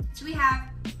 So we have...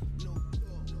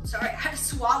 Sorry, I had to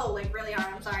swallow like really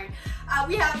hard, I'm sorry.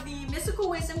 We have the mystical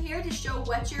wisdom here to show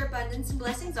what your abundance and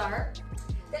blessings are.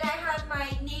 Then I have my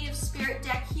native spirit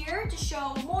deck here to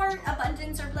show more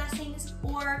abundance or blessings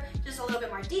or just a little bit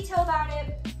more detail about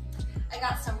it. I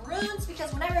got some runes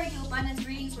because whenever I do abundance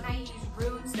readings, when I use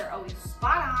runes, they're always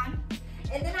spot on.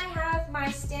 And then I have my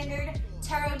standard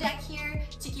tarot deck here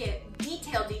to give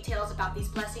details about these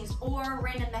blessings or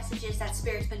random messages that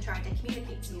Spirit's been trying to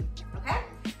communicate to you, okay?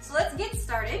 So let's get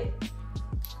started.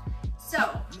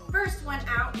 So, first one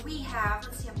out, we have,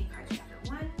 let's see how many cards we have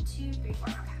here. 1, 2, 3, 4,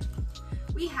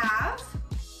 okay. We have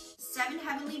 7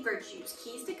 heavenly virtues,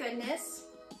 keys to goodness.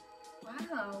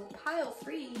 Wow, pile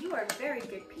 3, you are very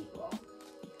good people.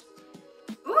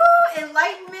 Ooh,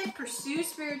 enlightenment, pursue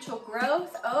spiritual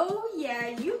growth. Oh yeah,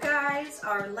 you guys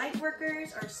are light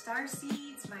workers, are star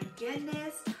seeds, my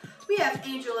goodness. We have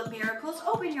angel of miracles,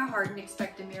 open your heart and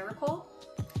expect a miracle.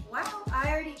 Wow, I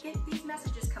already get these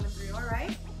messages coming through, all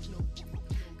right?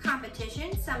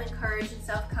 Competition, summon courage and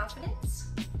self-confidence.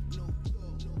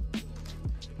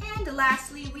 And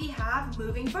lastly, we have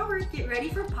moving forward. Get ready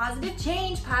for positive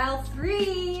change, pile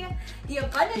 3. The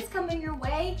abundance coming your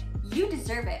way, you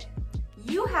deserve it.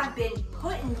 You have been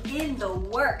putting in the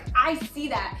work. I see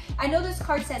that. I know this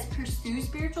card says pursue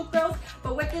spiritual growth,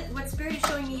 but what Spirit is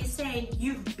showing me is saying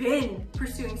you've been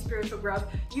pursuing spiritual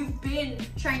growth. You've been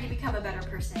trying to become a better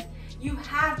person. You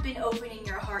have been opening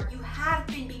your heart. You have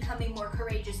been becoming more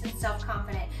courageous and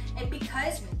self-confident. And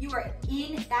because you are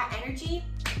in that energy,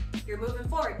 you're moving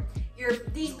forward.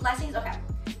 These blessings, okay.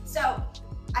 So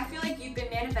I feel like you've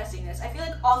been manifesting this. I feel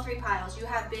like all 3 piles,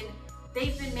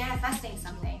 they've been manifesting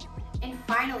something. And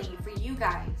finally, for you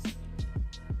guys,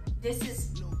 this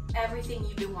is everything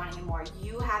you've been wanting and more.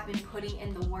 You have been putting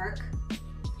in the work.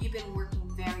 You've been working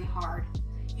very hard.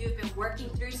 You've been working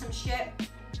through some shit.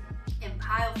 And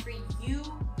pile 3, you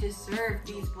deserve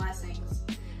these blessings.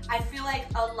 I feel like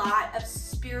a lot of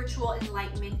spiritual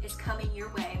enlightenment is coming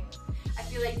your way. I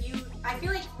feel like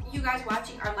you guys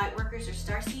watching are light workers or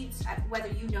star seeds, whether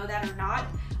you know that or not.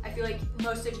 I feel like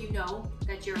most of you know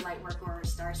that you're a light worker or a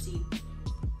star seed.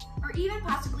 Or even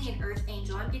possibly an earth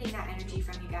angel. I'm getting that energy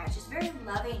from you guys. Just very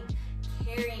loving,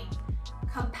 caring,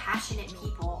 compassionate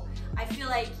people. I feel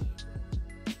like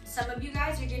some of you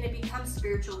guys are going to become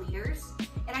spiritual leaders.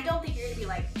 And I don't think you're going to be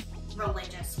like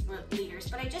religious leaders,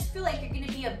 but I just feel like you're going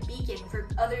to be a beacon for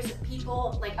other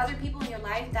people in your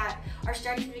life that are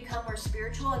starting to become more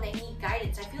spiritual and they need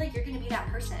guidance. I feel like you're going to be that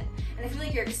person. And I feel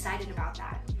like you're excited about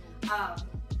that.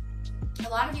 A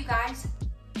lot of you guys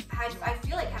I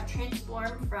feel like have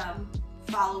transformed from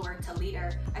follower to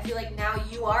leader. I feel like now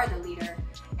you are the leader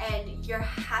and you're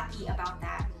happy about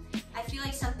that. I feel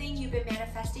like something you've been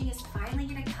manifesting is finally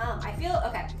gonna come.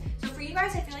 Okay, so for you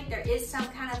guys, I feel like there is some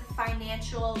kind of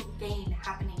financial gain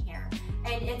happening here.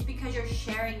 And it's because you're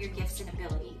sharing your gifts and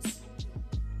abilities.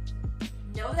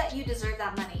 Know that you deserve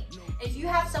that money. If you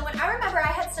have someone, I remember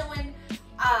I had someone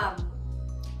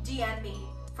DM me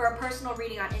for a personal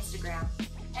reading on Instagram.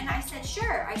 And I said,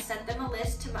 sure. I sent them a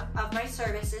list of my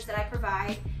services that I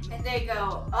provide. And they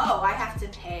go, oh, I have to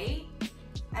pay?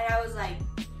 And I was like,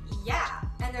 yeah.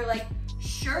 And they're like,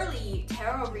 surely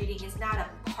tarot reading is not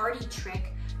a party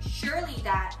trick. Surely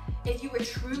that if you were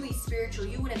truly spiritual,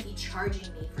 you wouldn't be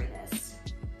charging me for this.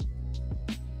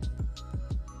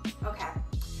 Okay.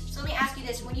 So let me ask you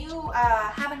this. When you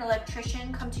have an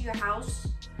electrician come to your house,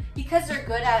 because they're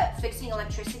good at fixing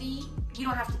electricity, you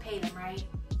don't have to pay them, right?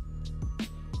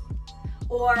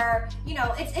 Or, you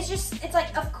know, it's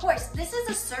like, of course, this is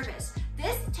a service.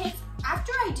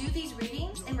 After I do these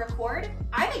readings and record,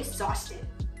 I'm exhausted.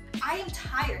 I am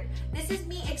tired. This is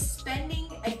me expending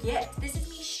a gift. This is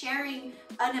me sharing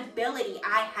an ability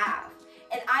I have.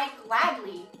 And I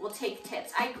gladly will take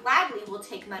tips. I gladly will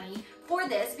take money for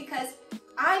this because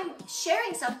I'm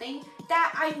sharing something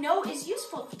that I know is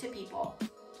useful to people.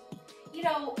 You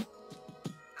know,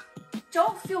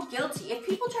 don't feel guilty. If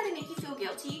people try to make you feel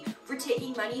guilty for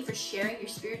taking money for sharing your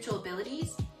spiritual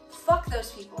abilities, fuck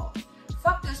those people.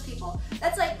 Fuck those people.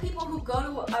 That's like people who go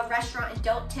to a restaurant and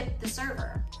don't tip the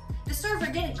server. The server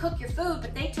didn't cook your food,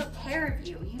 but they took care of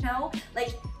you, you know?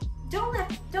 Like, don't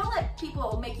let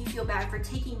people make you feel bad for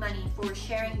taking money for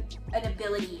sharing an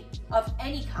ability of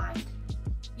any kind.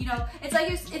 You know, it's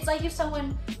like if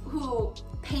someone who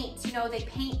paints, you know, they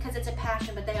paint because it's a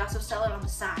passion, but they also sell it on the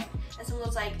side. And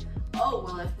someone's like, oh,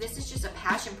 well, if this is just a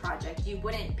passion project, you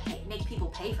wouldn't make people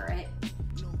pay for it.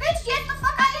 Bitch, yes, the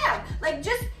fuck I am. Like,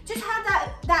 just have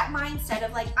that mindset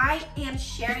of like, I am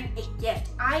sharing a gift.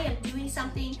 I am doing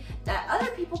something that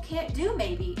other people can't do.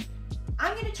 Maybe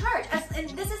I'm gonna charge. And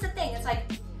this is the thing. It's like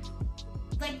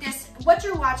this. What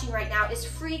you're watching right now is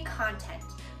free content.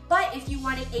 But if you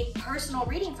wanted a personal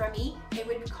reading from me, it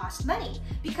would cost money,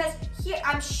 because here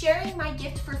I'm sharing my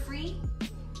gift for free.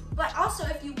 But also,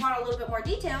 if you want a little bit more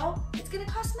detail, it's gonna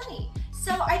cost money.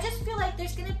 So I just feel like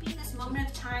there's gonna be this moment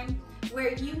of time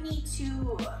where you need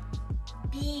to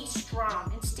be strong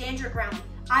and stand your ground.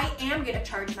 I am gonna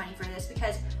charge money for this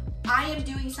because I am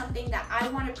doing something that I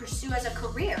want to pursue as a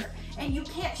career. And you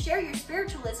can't share your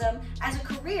spiritualism as a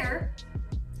career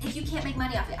if you can't make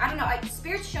money off it. I don't know,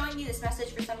 Spirit's showing me this message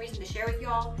for some reason to share with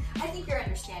y'all. I think you're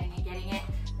understanding and getting it.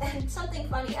 And something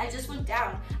funny, I just went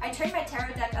down. I turned my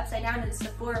tarot deck upside down and it's the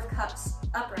Four of Cups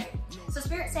upright. So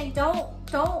Spirit's saying,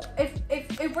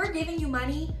 if we're giving you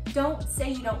money, don't say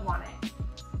you don't want it.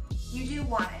 You do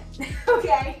want it,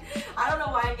 okay? I don't know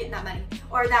why I'm getting that money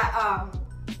or that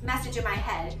message in my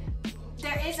head.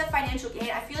 There is a financial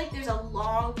gain. I feel like there's a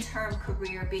long-term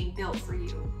career being built for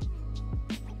you.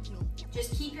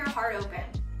 Just keep your heart open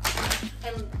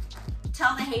and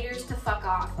tell the haters to fuck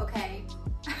off, okay?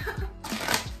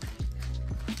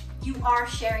 You are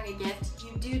sharing a gift.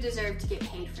 You do deserve to get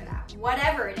paid for that,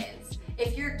 whatever it is.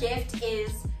 If your gift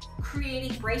is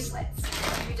creating bracelets,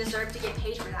 you deserve to get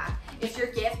paid for that. If your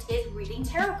gift is reading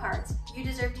tarot cards, you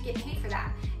deserve to get paid for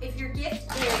that. If your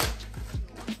gift is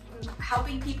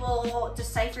helping people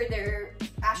decipher their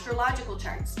astrological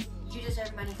charts, you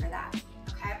deserve money for that,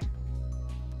 okay?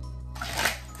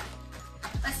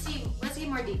 Let's see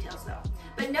more details though.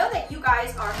 But know that you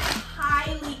guys are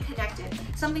highly connected.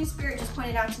 Something Spirit just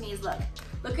pointed out to me is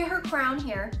look at her crown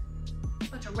here. A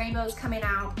bunch of rainbows coming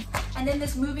out. And then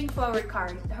this moving forward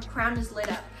card, her crown is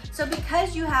lit up. So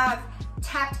because you have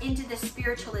tapped into the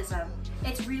spiritualism,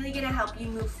 it's really gonna help you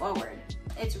move forward.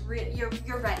 You're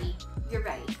ready. You're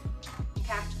ready.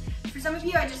 Okay? For some of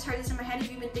you, I just heard this in my head.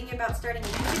 If you've been thinking about starting a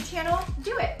YouTube channel,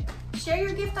 do it. Share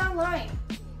your gift online.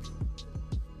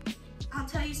 I'll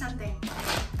tell you something.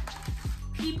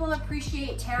 People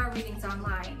appreciate tarot readings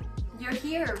online. You're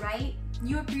here, right?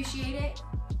 You appreciate it.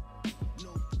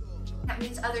 That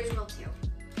means others will too.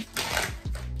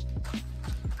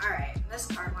 All right, this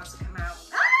card wants to come out.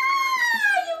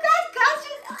 You guys got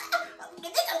it.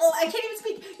 I can't even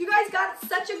speak. You guys got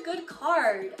such a good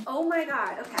card. Oh my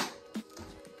God, okay.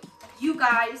 You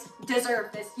guys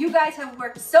deserve this. You guys have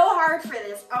worked so hard for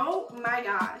this. Oh my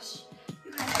gosh.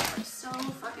 You guys have worked so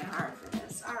fucking hard for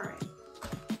this. All right.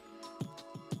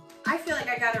 I feel like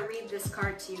I gotta read this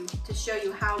card to you to show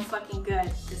you how fucking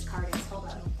good this card is. Hold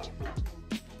on.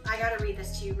 I gotta read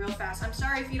this to you real fast. I'm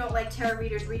sorry if you don't like tarot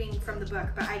readers reading from the book,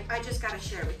 but I just gotta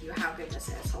share with you how good this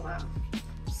is. Hold on.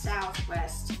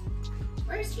 Southwest.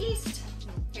 Where's east?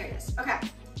 Here it is. Okay.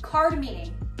 Card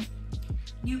meaning.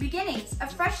 New beginnings. A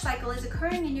fresh cycle is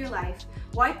occurring in your life.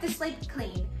 Wipe the slate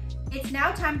clean. It's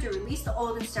now time to release the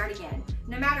old and start again.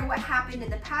 No matter what happened in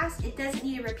the past, it doesn't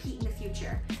need to repeat in the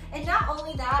future. And not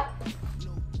only that,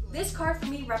 this card for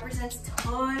me represents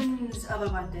tons of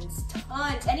abundance,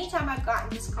 tons. Anytime I've gotten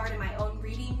this card in my own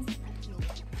readings,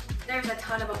 there's a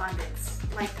ton of abundance,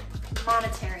 like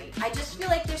monetary. I just feel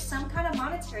like there's some kind of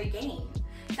monetary gain.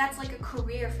 That's like a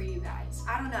career for you guys.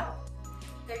 I don't know.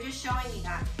 They're just showing me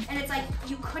that. And it's like,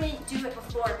 you couldn't do it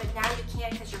before, but now you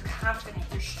can because you're confident,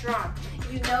 you're strong.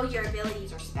 You know your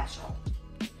abilities are special.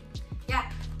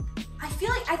 Yeah, I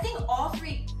think all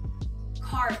three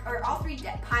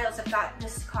piles have got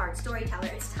this card, Storyteller.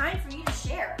 It's time for you to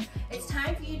share. It's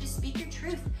time for you to speak your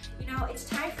truth. You know, it's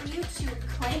time for you to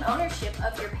claim ownership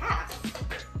of your path.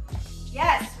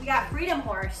 Yes, we got Freedom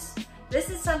Horse. This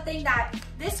is something that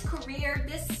this career,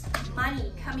 this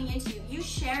money coming into you, you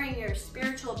sharing your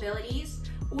spiritual abilities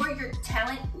or your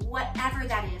talent, whatever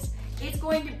that is, it's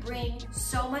going to bring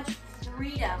so much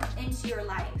freedom into your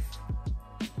life.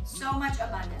 So much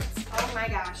abundance. Oh my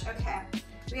gosh, okay.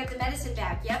 We have the medicine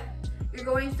bag, yep. You're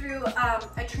going through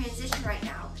a transition right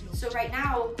now. So right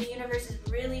now, the universe is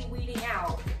really weeding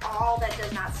out all that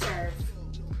does not serve.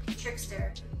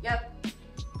 Trickster, yep.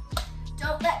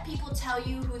 Don't let people tell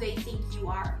you who they think you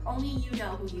are. Only you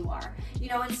know who you are. You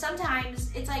know, and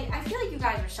sometimes it's like, I feel like you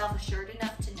guys are self-assured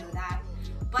enough to know that.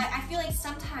 But I feel like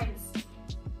sometimes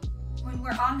when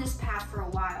we're on this path for a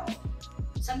while,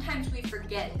 sometimes we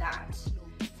forget that.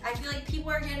 I feel like people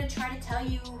are gonna try to tell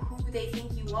you who they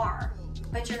think you are,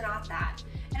 but you're not that.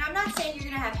 And I'm not saying you're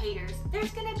gonna have haters. There's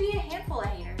gonna be a handful of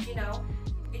haters, you know.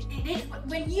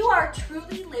 When you are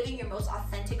truly living your most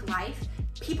authentic life,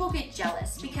 people get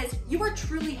jealous because you are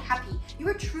truly happy. You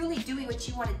are truly doing what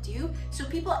you want to do, so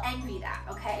people envy that,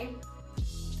 okay? I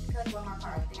feel like one more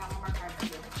card. They got one more card for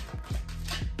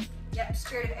you. Yep,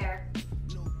 spirit of air.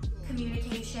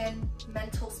 Communication,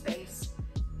 mental space.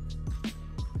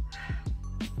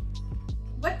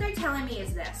 What they're telling me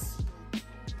is this.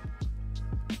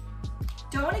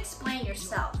 Don't explain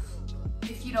yourself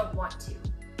if you don't want to.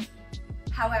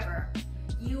 However,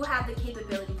 you have the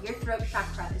capability, your throat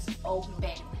chakra is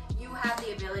open. You have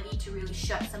the ability to really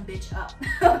shut some bitch up,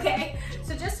 okay?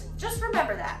 So just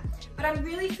remember that. But I'm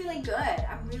really feeling good.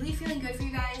 I'm really feeling good for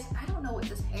you guys. I don't know what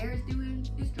this hair is doing.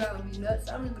 It's driving me nuts.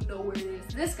 I don't even know where it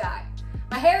is. This guy.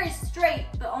 My hair is straight,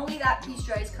 but only that piece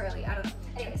dry is curly. I don't know.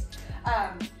 Anyways,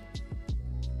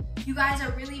 you guys are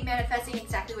really manifesting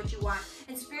exactly what you want.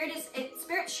 And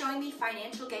Spirit's showing me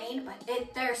financial gain, but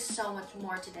there's so much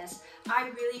more to this. I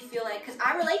really feel like, because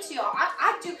I relate to y'all.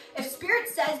 I do. If Spirit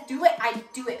says do it, I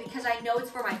do it because I know it's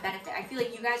for my benefit. I feel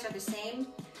like you guys are the same.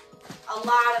 A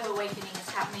lot of awakening is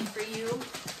happening for you.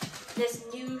 This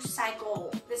new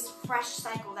cycle, this fresh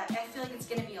cycle that I feel like it's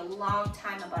going to be a long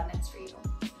time abundance for you.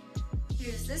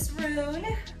 Here's this rune.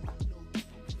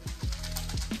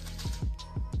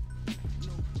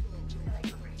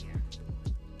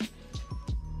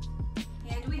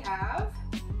 Have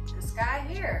this guy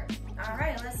here. All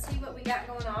right, let's see what we got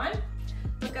going on.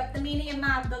 Look up the meaning of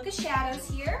my book of shadows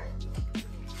here.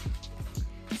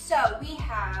 So we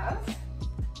have,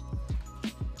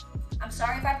 I'm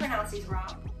sorry if I pronounce these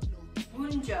wrong,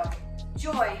 Wunjo,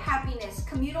 joy, happiness,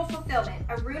 communal fulfillment,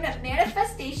 a rune of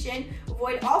manifestation,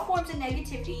 avoid all forms of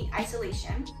negativity,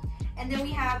 isolation. And then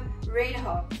we have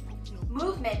Reiho,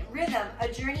 movement, rhythm, a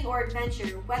journey or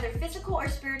adventure, whether physical or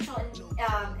spiritual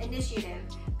initiative.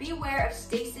 Beware of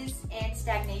stasis and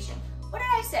stagnation. What did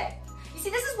I say? You see,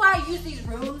 this is why I use these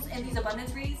runes and these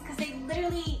abundance reads, because they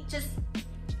literally just,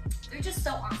 they're just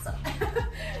so awesome.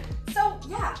 So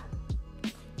yeah.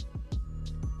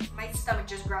 My stomach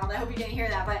just growled. I hope you didn't hear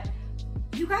that, but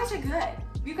you guys are good.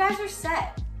 You guys are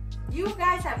set. You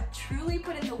guys have truly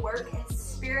put in the work, and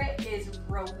Spirit is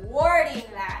rewarding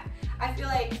that. I feel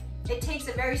like it takes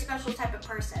a very special type of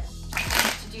person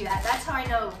to do that. That's how I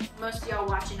know most of y'all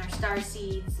watching are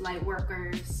Starseeds,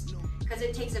 Lightworkers, because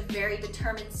it takes a very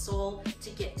determined soul to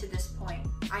get to this point.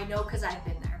 I know because I've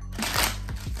been there.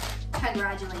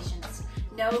 Congratulations.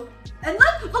 No, and look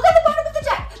at the bottom of the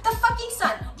deck, the fucking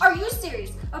sun. Are you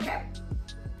serious? Okay.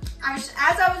 As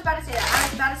I was about to say that, I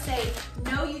was about to say,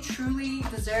 no, you truly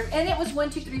deserve, and it was 1,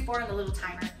 2, 3, 4 on the little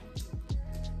timer.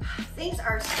 Things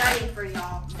are starting for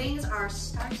y'all. Things are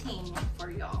starting for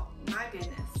y'all. My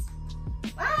goodness.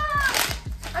 Ah,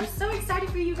 I'm so excited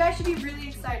for you. You guys should be really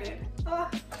excited. Oh,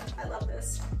 I love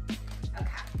this.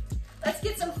 Okay, let's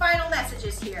get some final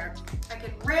messages here. I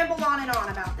could ramble on and on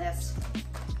about this.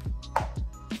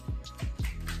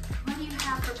 What do you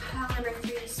have for pile number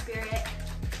 3, Spirit?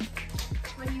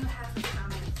 What do you have for pile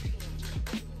number 3?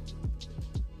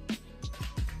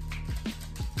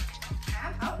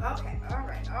 Oh, okay.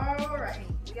 All right.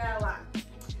 We got a lot.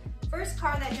 First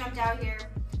card that jumped out here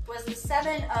was the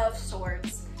 7 of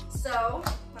Swords. So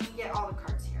let me get all the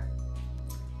cards here.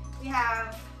 We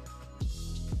have,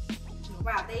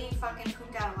 wow, they fucking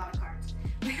pooped out a lot of cards.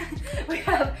 We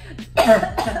have,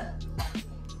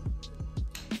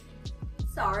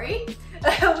 sorry.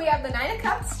 We have the 9 of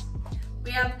Cups.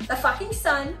 We have the fucking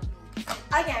Sun,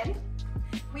 again.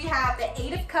 We have the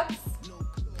 8 of Cups.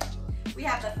 We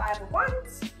have the 5 of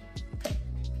Wands.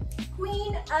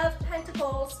 Queen of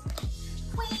Pentacles,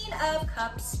 Queen of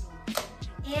Cups,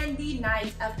 and the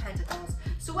Knight of Pentacles.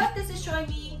 So what this is showing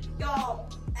me,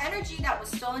 y'all, energy that was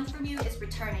stolen from you is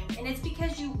returning, and it's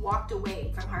because you walked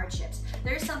away from hardships.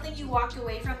 There's something you walked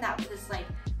away from that was like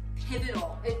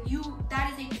pivotal.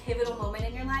 That is a pivotal moment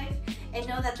in your life, and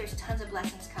know that there's tons of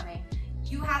blessings coming.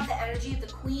 You have the energy of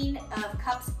the Queen of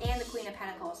Cups and the Queen of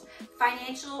Pentacles.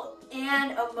 Financial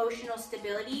and emotional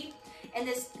stability. And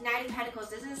this Knight of Pentacles,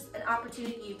 this is an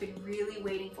opportunity you've been really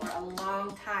waiting for a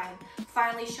long time,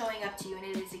 finally showing up to you, and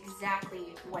it is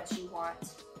exactly what you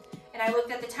want. And I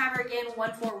looked at the timer again,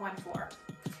 1414.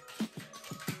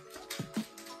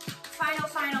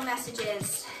 Final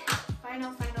messages.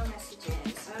 Final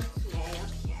messages. Okay.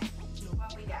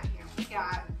 What we got here?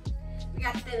 got? We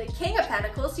got the King of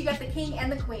Pentacles, so you got the King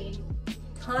and the Queen.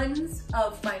 Tons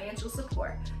of financial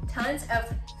support, tons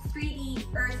of 3D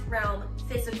Earth Realm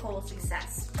physical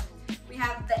success. We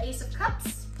have the Ace of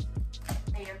Cups,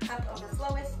 may your cup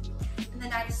overfloweth, and the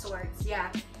Knight of Swords.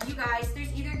 Yeah, you guys,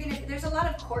 there's a lot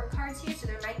of court cards here, so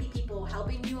there might be people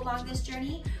helping you along this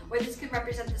journey, or this could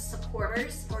represent the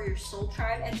supporters or your soul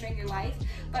tribe entering your life.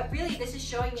 But really, this is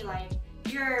showing me like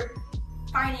your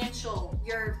financial,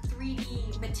 your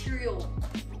 3D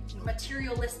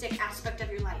materialistic aspect of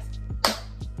your life.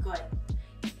 Good.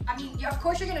 I mean, of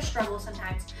course you're gonna struggle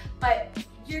sometimes, but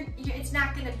it's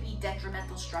not gonna be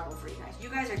detrimental struggle for you guys. You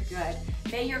guys are good.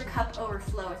 May your cup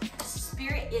overflow.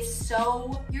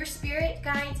 Your spirit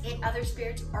guides and other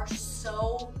spirits are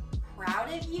so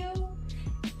proud of you.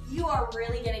 You are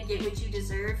really gonna get what you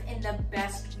deserve in the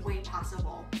best way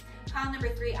possible. Pile number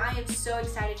 3, I am so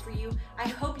excited for you. I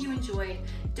hope you enjoyed.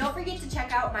 Don't forget to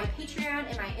check out my Patreon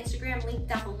and my Instagram link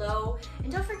down below. And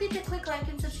don't forget to click like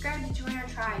and subscribe to join our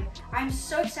tribe. I'm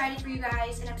so excited for you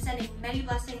guys, and I'm sending many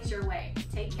blessings your way.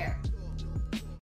 Take care.